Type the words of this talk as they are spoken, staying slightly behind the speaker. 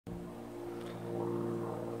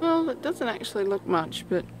Well, it doesn't actually look much,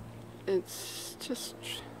 but it's just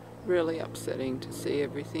really upsetting to see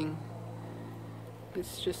everything.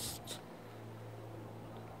 It's just,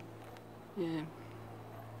 yeah,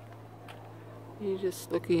 you're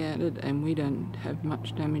just looking at it and we don't have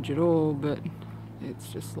much damage at all, but it's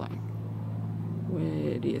just like,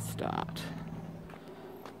 where do you start?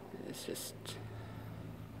 There's just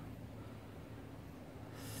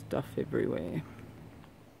stuff everywhere.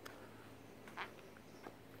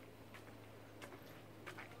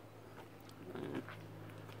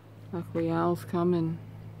 Luckily owls come and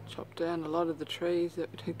chop down a lot of the trees that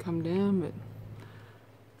had come down, but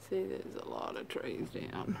see, there's a lot of trees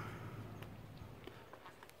down.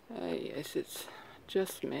 Yes, it's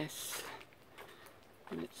just mess,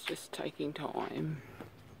 and it's just taking time.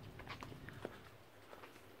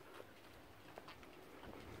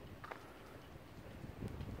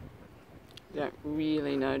 You don't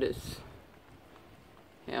really notice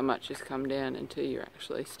how much has come down until you're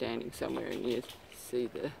actually standing somewhere and you see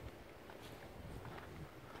the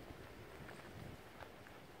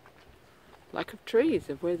lack of trees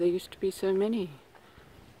of where there used to be so many.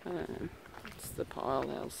 It's the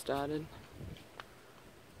pile owls started.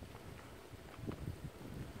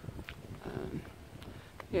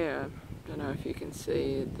 Yeah, I don't know if you can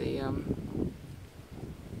see the yeah,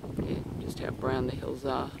 just how brown the hills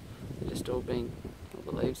are. They're just all the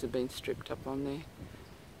leaves have been stripped up on there.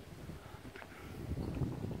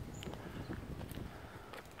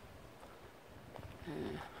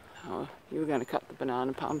 Oh, you were going to cut the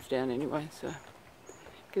banana palms down anyway, so I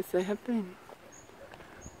guess they have been.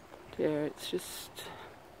 Yeah, it's just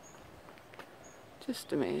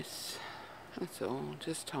a mess. That's all,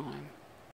 just time.